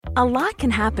A lot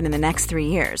can happen in the next 3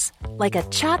 years. Like a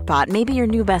chatbot may be your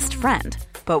new best friend.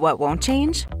 But what won't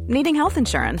change? Needing health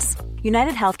insurance.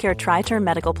 United Healthcare Tri-Term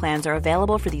Medical Plans are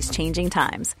available for these changing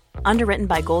times. Underwritten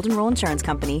by Golden Rule Insurance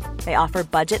Company, they offer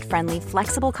budget-friendly,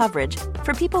 flexible coverage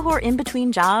for people who are in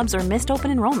between jobs or missed open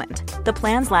enrollment. The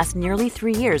plans last nearly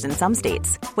 3 years in some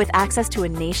states, with access to a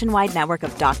nationwide network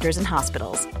of doctors and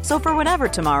hospitals. So for whatever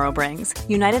tomorrow brings,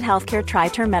 United Healthcare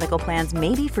Tri-Term Medical Plans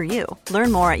may be for you.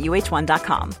 Learn more at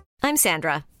uh1.com. I'm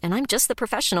Sandra, and I'm just the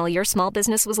professional your small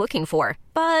business was looking for.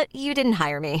 But you didn't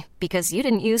hire me because you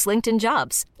didn't use LinkedIn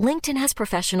Jobs. LinkedIn has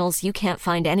professionals you can't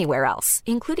find anywhere else,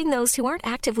 including those who aren't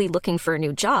actively looking for a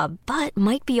new job, but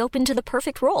might be open to the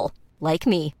perfect role, like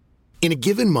me. In a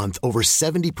given month, over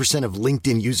 70% of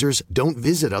LinkedIn users don't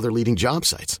visit other leading job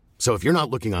sites. So if you're not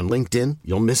looking on LinkedIn,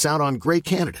 you'll miss out on great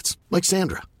candidates like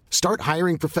Sandra. Start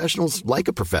hiring professionals like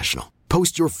a professional.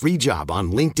 Post your free job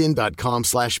on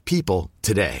linkedin.com/people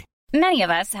today. Many of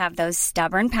us have those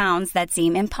stubborn pounds that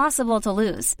seem impossible to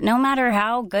lose, no matter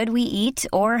how good we eat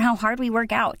or how hard we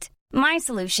work out. My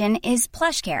solution is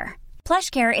PlushCare.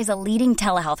 PlushCare is a leading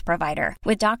telehealth provider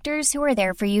with doctors who are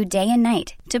there for you day and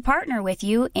night to partner with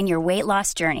you in your weight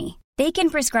loss journey. They can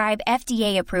prescribe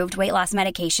FDA-approved weight loss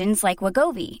medications like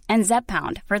Wegovy and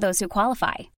Zepbound for those who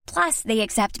qualify. Plus, they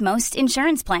accept most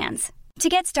insurance plans. To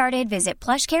get started, visit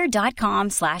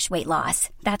plushcare.com/weightloss.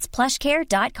 That's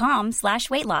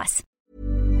plushcare.com/weightloss.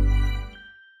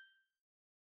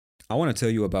 I want to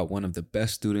tell you about one of the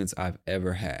best students I've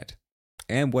ever had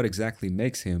and what exactly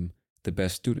makes him the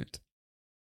best student.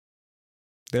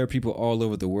 There are people all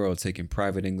over the world taking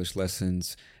private English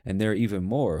lessons, and there are even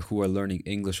more who are learning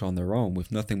English on their own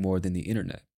with nothing more than the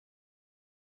internet.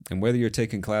 And whether you're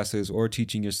taking classes or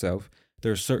teaching yourself,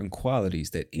 there are certain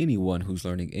qualities that anyone who's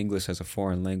learning English as a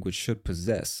foreign language should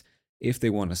possess if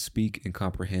they want to speak and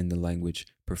comprehend the language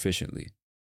proficiently.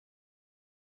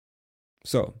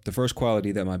 So, the first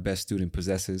quality that my best student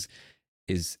possesses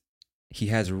is he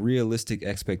has realistic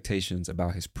expectations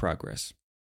about his progress.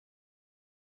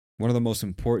 One of the most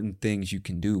important things you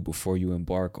can do before you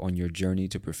embark on your journey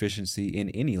to proficiency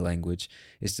in any language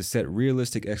is to set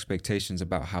realistic expectations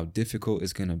about how difficult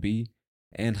it's going to be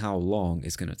and how long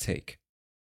it's going to take.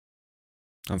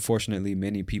 Unfortunately,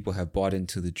 many people have bought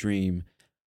into the dream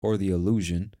or the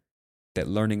illusion that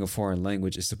learning a foreign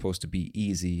language is supposed to be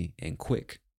easy and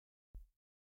quick.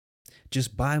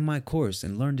 Just buy my course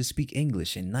and learn to speak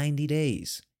English in 90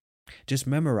 days. Just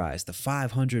memorize the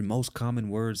 500 most common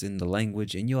words in the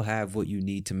language and you'll have what you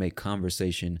need to make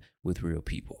conversation with real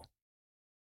people.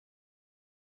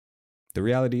 The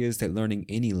reality is that learning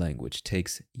any language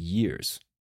takes years.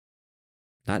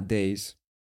 Not days,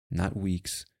 not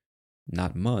weeks,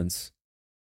 not months,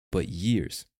 but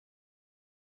years.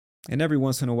 And every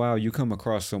once in a while, you come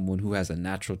across someone who has a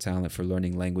natural talent for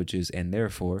learning languages and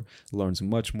therefore learns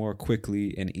much more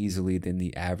quickly and easily than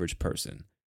the average person.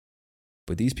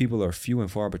 But these people are few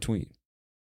and far between.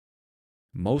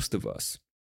 Most of us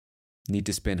need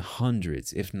to spend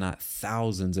hundreds, if not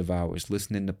thousands of hours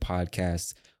listening to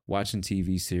podcasts, watching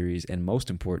TV series, and most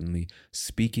importantly,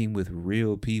 speaking with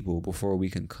real people before we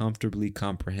can comfortably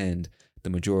comprehend the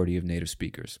majority of native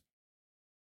speakers.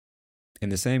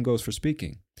 And the same goes for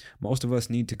speaking. Most of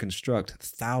us need to construct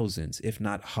thousands, if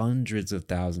not hundreds of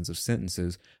thousands of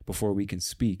sentences before we can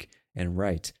speak and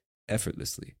write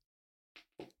effortlessly.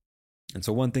 And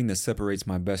so one thing that separates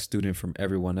my best student from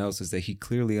everyone else is that he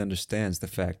clearly understands the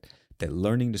fact that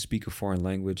learning to speak a foreign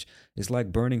language is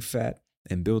like burning fat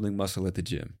and building muscle at the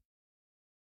gym.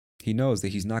 He knows that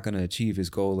he's not going to achieve his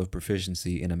goal of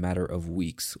proficiency in a matter of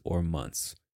weeks or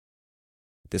months.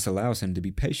 This allows him to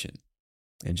be patient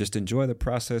and just enjoy the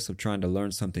process of trying to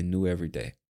learn something new every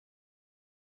day.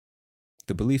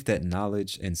 The belief that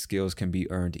knowledge and skills can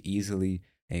be earned easily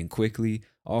and quickly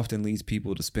often leads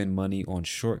people to spend money on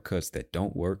shortcuts that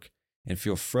don't work and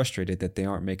feel frustrated that they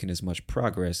aren't making as much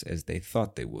progress as they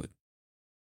thought they would.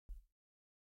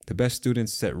 The best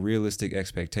students set realistic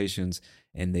expectations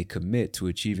and they commit to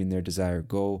achieving their desired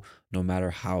goal no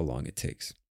matter how long it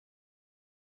takes.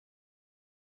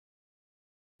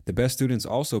 The best students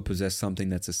also possess something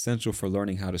that's essential for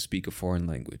learning how to speak a foreign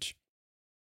language: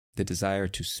 the desire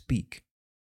to speak.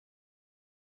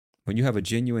 When you have a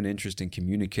genuine interest in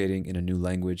communicating in a new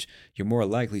language, you're more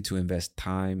likely to invest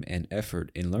time and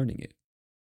effort in learning it.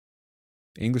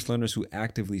 English learners who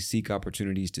actively seek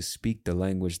opportunities to speak the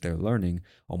language they're learning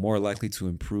are more likely to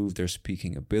improve their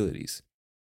speaking abilities.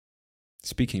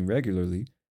 Speaking regularly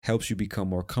helps you become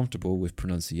more comfortable with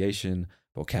pronunciation,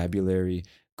 vocabulary,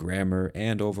 grammar,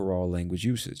 and overall language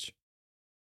usage.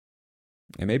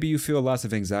 And maybe you feel lots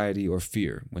of anxiety or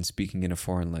fear when speaking in a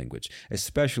foreign language,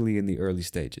 especially in the early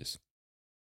stages.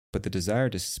 But the desire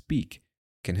to speak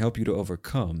can help you to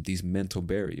overcome these mental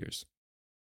barriers.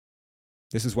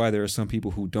 This is why there are some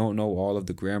people who don't know all of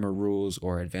the grammar rules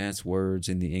or advanced words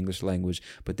in the English language,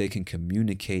 but they can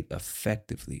communicate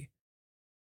effectively.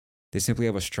 They simply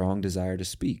have a strong desire to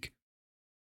speak.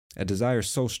 A desire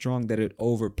so strong that it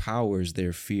overpowers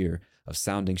their fear of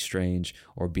sounding strange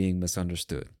or being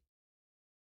misunderstood.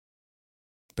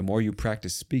 The more you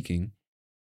practice speaking,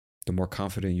 the more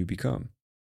confident you become.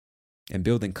 And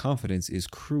building confidence is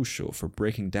crucial for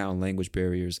breaking down language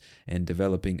barriers and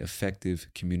developing effective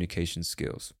communication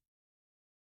skills.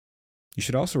 You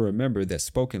should also remember that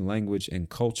spoken language and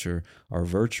culture are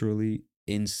virtually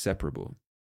inseparable,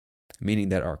 meaning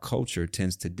that our culture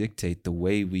tends to dictate the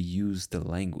way we use the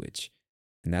language.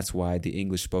 And that's why the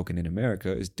English spoken in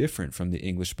America is different from the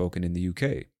English spoken in the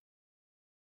UK.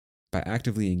 By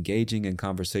actively engaging in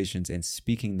conversations and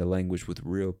speaking the language with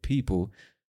real people,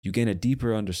 you gain a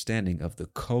deeper understanding of the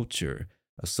culture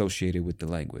associated with the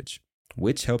language,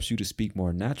 which helps you to speak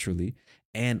more naturally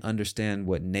and understand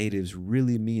what natives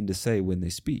really mean to say when they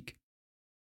speak.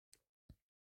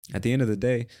 At the end of the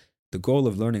day, the goal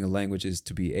of learning a language is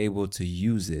to be able to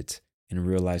use it in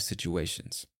real-life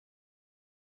situations.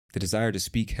 The desire to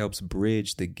speak helps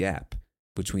bridge the gap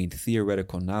between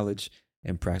theoretical knowledge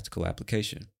and practical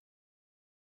application.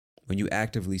 When you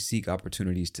actively seek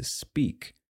opportunities to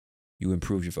speak, you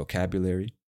improve your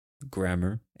vocabulary,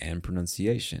 grammar, and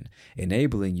pronunciation,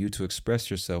 enabling you to express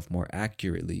yourself more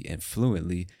accurately and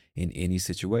fluently in any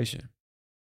situation.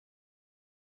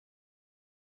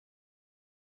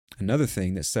 Another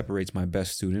thing that separates my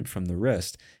best student from the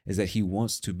rest is that he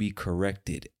wants to be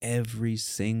corrected every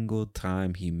single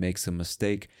time he makes a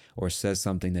mistake or says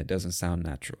something that doesn't sound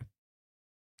natural.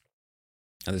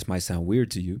 Now, this might sound weird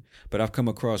to you, but I've come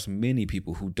across many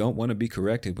people who don't want to be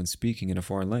corrected when speaking in a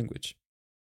foreign language.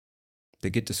 They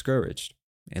get discouraged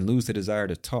and lose the desire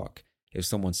to talk if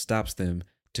someone stops them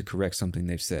to correct something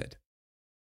they've said.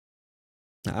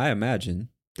 Now, I imagine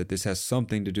that this has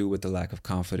something to do with the lack of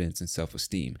confidence and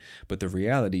self-esteem, but the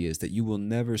reality is that you will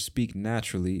never speak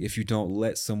naturally if you don't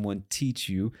let someone teach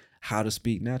you how to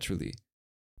speak naturally.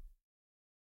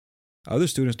 Other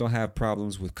students don't have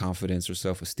problems with confidence or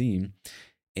self-esteem.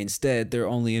 Instead, they're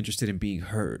only interested in being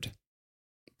heard,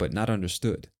 but not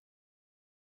understood.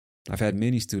 I've had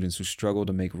many students who struggle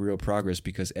to make real progress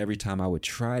because every time I would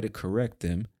try to correct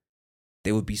them,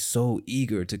 they would be so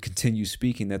eager to continue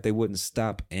speaking that they wouldn't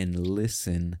stop and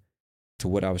listen to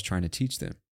what I was trying to teach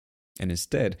them. And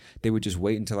instead, they would just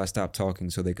wait until I stopped talking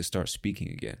so they could start speaking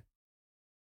again.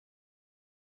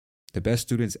 The best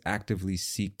students actively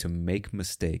seek to make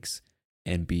mistakes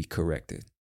and be corrected.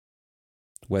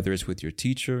 Whether it's with your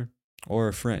teacher or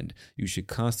a friend, you should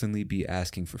constantly be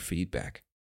asking for feedback.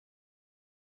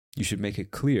 You should make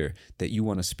it clear that you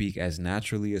want to speak as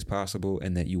naturally as possible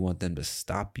and that you want them to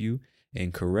stop you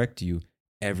and correct you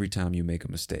every time you make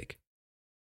a mistake.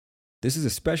 This is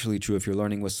especially true if you're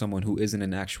learning with someone who isn't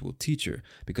an actual teacher,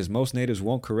 because most natives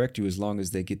won't correct you as long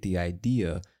as they get the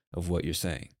idea of what you're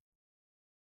saying.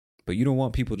 But you don't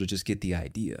want people to just get the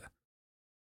idea.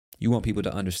 You want people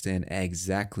to understand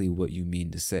exactly what you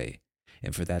mean to say.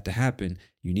 And for that to happen,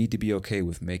 you need to be okay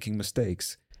with making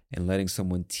mistakes and letting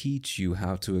someone teach you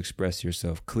how to express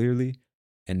yourself clearly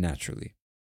and naturally.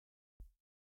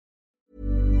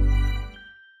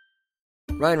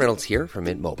 Ryan Reynolds here from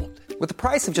Mint Mobile. With the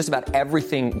price of just about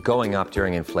everything going up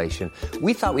during inflation,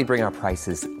 we thought we'd bring our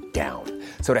prices down.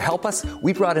 So to help us,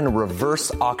 we brought in a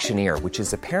reverse auctioneer, which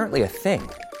is apparently a thing.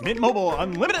 Mint Mobile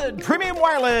Unlimited Premium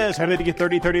Wireless. How to get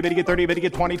 30, 30, bit to get 30, bit to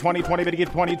get 20, 20, 20, bit to get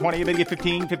 20, 20, bit to get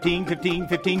 15, 15, 15,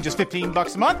 15, just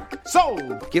 $15 a month?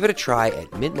 Sold! Give it a try at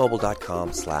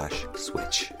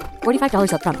mintmobile.com/switch.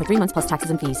 $45 up front for 3 months plus taxes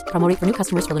and fees. Promo rate for new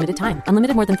customers for limited time.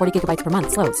 Unlimited more than 40 gigabytes per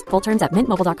month. Slows full terms at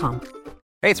mintmobile.com.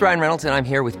 Hey, it's Ryan Reynolds, and I'm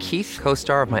here with Keith,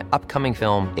 co-star of my upcoming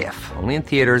film, If, only in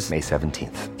theaters May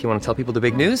 17th. Do you want to tell people the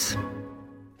big news?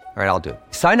 All right, I'll do it.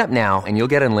 Sign up now and you'll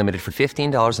get unlimited for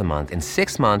 $15 a month and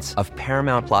 6 months of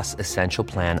Paramount Plus Essential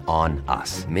Plan on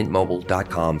us.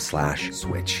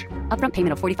 mintmobile.com/switch. Upfront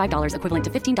payment of $45 equivalent to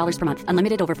 $15 per month.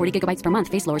 Unlimited over 40 gigabytes per month.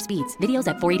 Face lower speeds. Videos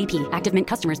at 480p. Active Mint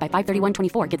customers by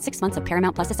 531.24 get 6 months of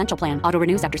Paramount Plus Essential Plan. Auto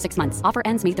renews after 6 months. Offer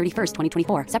ends May 31st,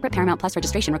 2024. Separate Paramount Plus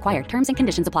registration required. Terms and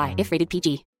conditions apply if rated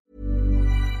PG.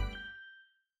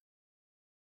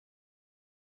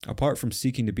 Apart from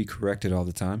seeking to be corrected all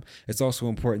the time, it's also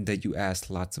important that you ask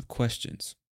lots of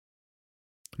questions.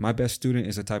 My best student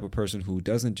is the type of person who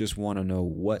doesn't just want to know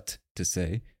what to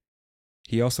say.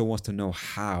 He also wants to know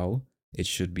how it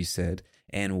should be said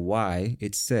and why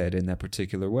it's said in that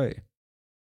particular way.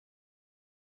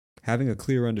 Having a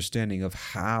clear understanding of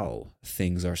how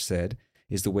things are said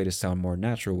is the way to sound more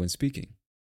natural when speaking.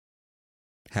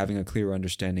 Having a clear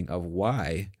understanding of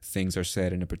why things are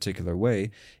said in a particular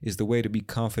way is the way to be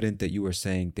confident that you are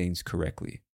saying things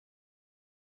correctly.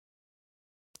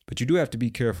 But you do have to be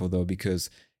careful, though, because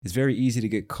it's very easy to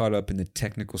get caught up in the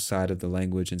technical side of the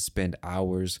language and spend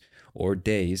hours or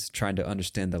days trying to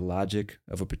understand the logic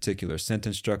of a particular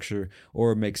sentence structure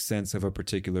or make sense of a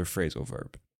particular phrasal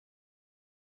verb.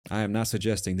 I am not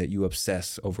suggesting that you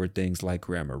obsess over things like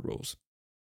grammar rules.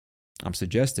 I'm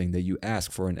suggesting that you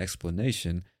ask for an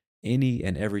explanation any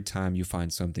and every time you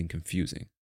find something confusing.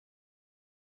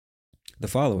 The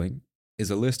following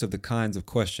is a list of the kinds of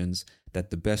questions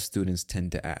that the best students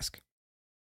tend to ask.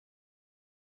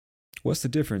 What's the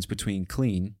difference between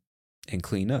clean and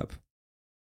clean up?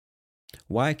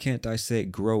 Why can't I say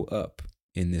grow up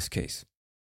in this case?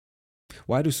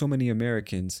 Why do so many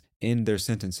Americans end their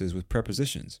sentences with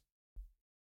prepositions?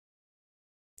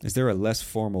 Is there a less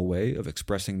formal way of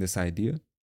expressing this idea?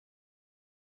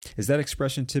 Is that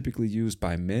expression typically used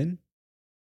by men,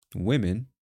 women,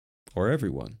 or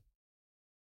everyone?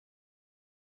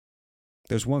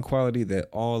 There's one quality that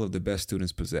all of the best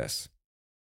students possess,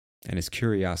 and it's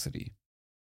curiosity.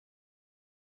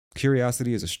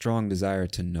 Curiosity is a strong desire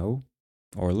to know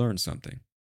or learn something.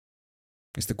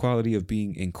 It's the quality of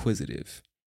being inquisitive,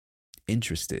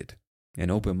 interested,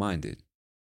 and open-minded.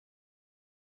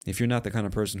 If you're not the kind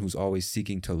of person who's always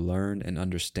seeking to learn and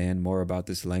understand more about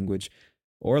this language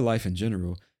or life in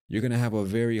general, you're going to have a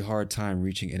very hard time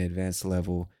reaching an advanced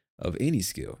level of any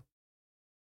skill.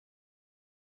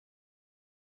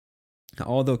 Now,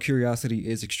 although curiosity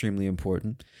is extremely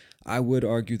important, I would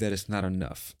argue that it's not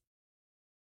enough.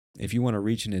 If you want to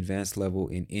reach an advanced level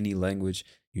in any language,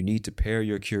 you need to pair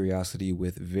your curiosity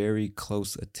with very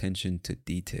close attention to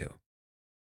detail.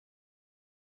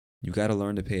 You got to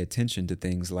learn to pay attention to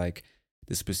things like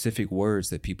the specific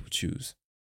words that people choose,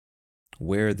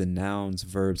 where the nouns,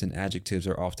 verbs, and adjectives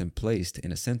are often placed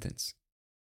in a sentence,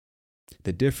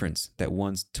 the difference that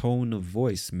one's tone of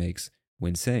voice makes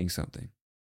when saying something,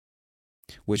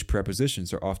 which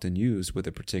prepositions are often used with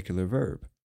a particular verb,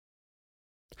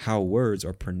 how words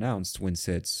are pronounced when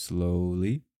said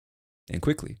slowly and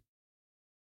quickly,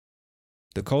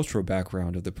 the cultural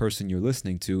background of the person you're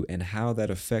listening to and how that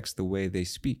affects the way they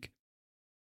speak,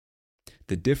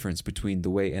 the difference between the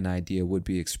way an idea would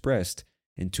be expressed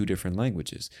in two different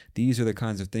languages. These are the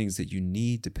kinds of things that you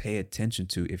need to pay attention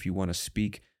to if you want to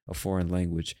speak a foreign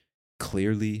language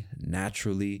clearly,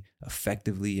 naturally,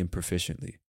 effectively, and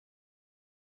proficiently.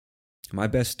 My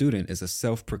best student is a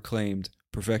self-proclaimed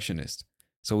perfectionist,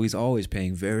 so he's always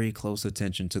paying very close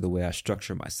attention to the way I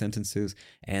structure my sentences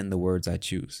and the words I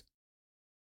choose.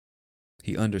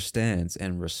 He understands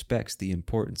and respects the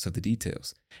importance of the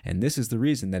details, and this is the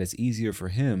reason that it's easier for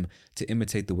him to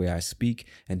imitate the way I speak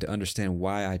and to understand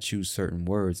why I choose certain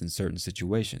words in certain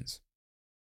situations.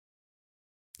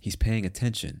 He's paying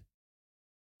attention.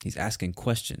 He's asking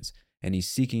questions, and he's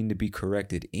seeking to be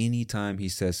corrected anytime he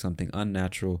says something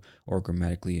unnatural or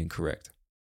grammatically incorrect.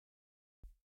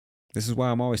 This is why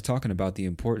I'm always talking about the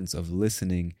importance of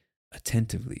listening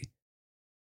attentively.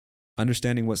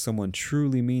 Understanding what someone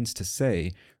truly means to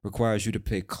say requires you to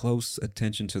pay close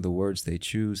attention to the words they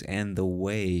choose and the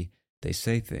way they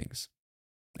say things.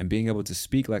 And being able to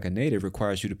speak like a native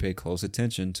requires you to pay close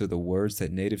attention to the words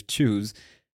that natives choose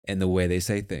and the way they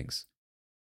say things.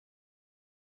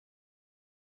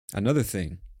 Another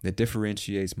thing that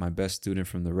differentiates my best student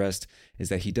from the rest is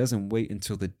that he doesn't wait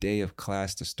until the day of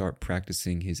class to start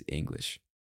practicing his English.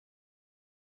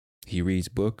 He reads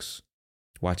books,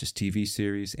 watches TV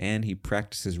series, and he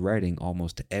practices writing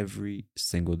almost every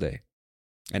single day.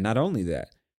 And not only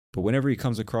that, but whenever he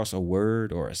comes across a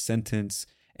word or a sentence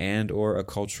and or a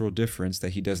cultural difference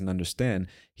that he doesn't understand,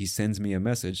 he sends me a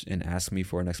message and asks me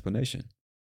for an explanation.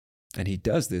 And he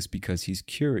does this because he's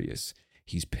curious.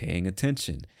 He's paying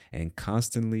attention and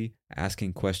constantly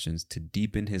asking questions to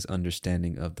deepen his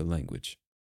understanding of the language.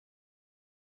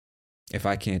 If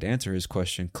I can't answer his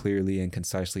question clearly and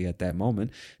concisely at that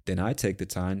moment, then I take the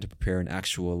time to prepare an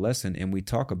actual lesson and we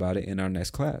talk about it in our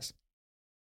next class.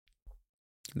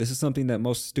 This is something that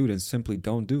most students simply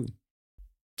don't do.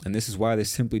 And this is why they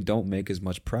simply don't make as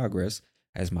much progress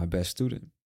as my best student.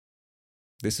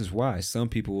 This is why some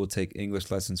people will take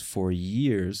English lessons for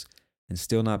years and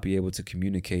still not be able to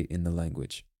communicate in the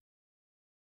language.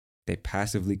 They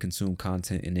passively consume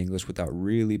content in English without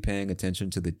really paying attention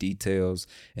to the details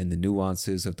and the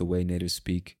nuances of the way natives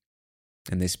speak.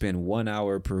 And they spend 1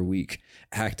 hour per week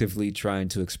actively trying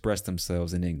to express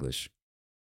themselves in English.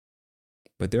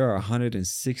 but there are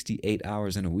 168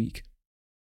 hours in a week.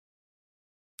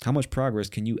 How much progress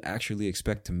can you actually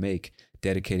expect to make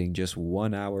dedicating just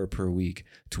 1 hour per week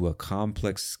to a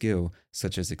complex skill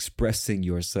such as expressing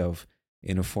yourself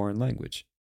in a foreign language?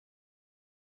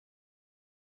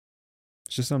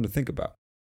 It's just something to think about.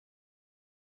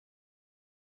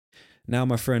 Now,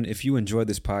 my friend, if you enjoyed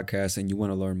this podcast and you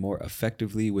want to learn more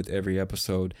effectively with every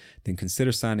episode, then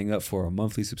consider signing up for a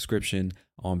monthly subscription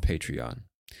on Patreon.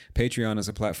 Patreon is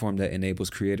a platform that enables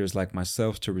creators like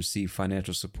myself to receive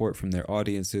financial support from their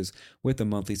audiences with a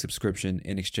monthly subscription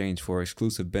in exchange for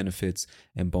exclusive benefits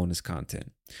and bonus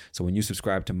content. So when you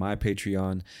subscribe to my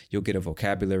Patreon, you'll get a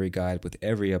vocabulary guide with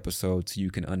every episode so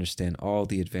you can understand all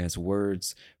the advanced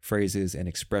words, phrases, and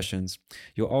expressions.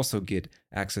 You'll also get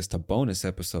access to bonus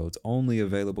episodes only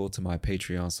available to my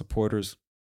Patreon supporters.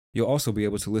 You'll also be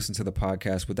able to listen to the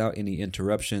podcast without any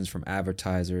interruptions from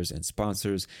advertisers and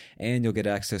sponsors, and you'll get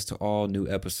access to all new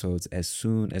episodes as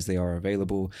soon as they are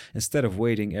available, instead of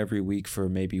waiting every week for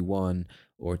maybe 1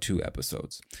 or 2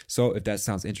 episodes. So if that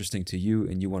sounds interesting to you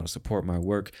and you want to support my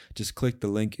work, just click the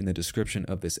link in the description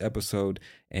of this episode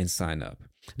and sign up.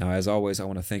 Now, as always, I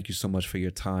want to thank you so much for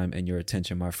your time and your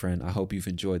attention, my friend. I hope you've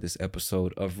enjoyed this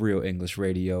episode of Real English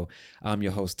Radio. I'm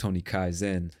your host, Tony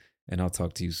Kaizen, and I'll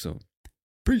talk to you soon.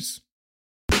 Peace.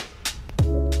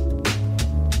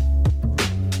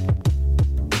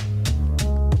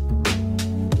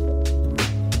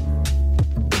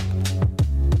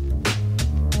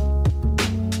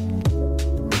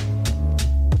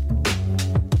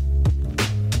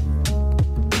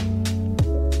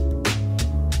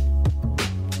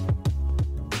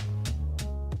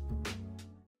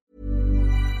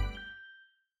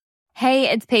 Hey,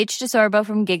 it's Paige DeSorbo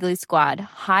from Giggly Squad.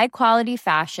 High quality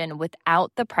fashion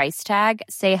without the price tag.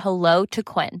 Say hello to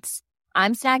Quince.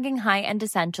 I'm snagging high-end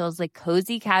essentials like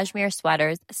cozy cashmere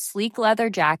sweaters, sleek leather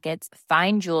jackets,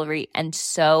 fine jewelry, and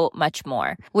so much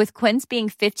more. With Quince being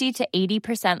 50 to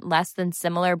 80% less than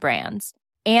similar brands.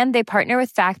 And they partner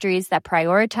with factories that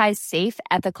prioritize safe,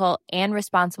 ethical, and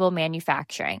responsible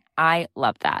manufacturing. I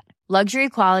love that. Luxury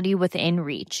quality within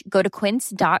reach. Go to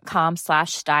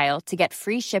quince.com/style to get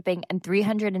free shipping and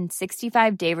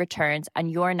 365-day returns on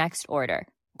your next order.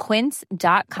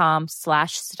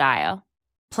 Quince.com/style.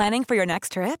 Planning for your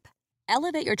next trip?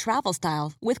 Elevate your travel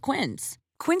style with Quince.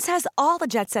 Quince has all the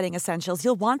jet-setting essentials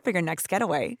you'll want for your next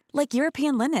getaway, like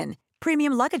European linen,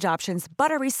 premium luggage options,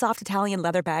 buttery soft Italian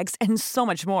leather bags, and so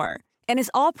much more. And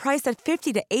is all priced at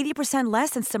 50 to 80% less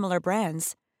than similar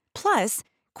brands. Plus,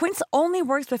 Quince only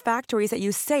works with factories that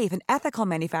use safe and ethical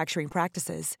manufacturing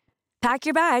practices. Pack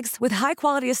your bags with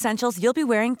high-quality essentials you'll be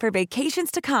wearing for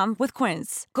vacations to come with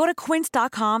Quince. Go to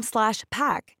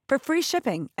quince.com/pack for free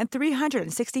shipping and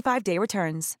 365-day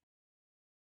returns.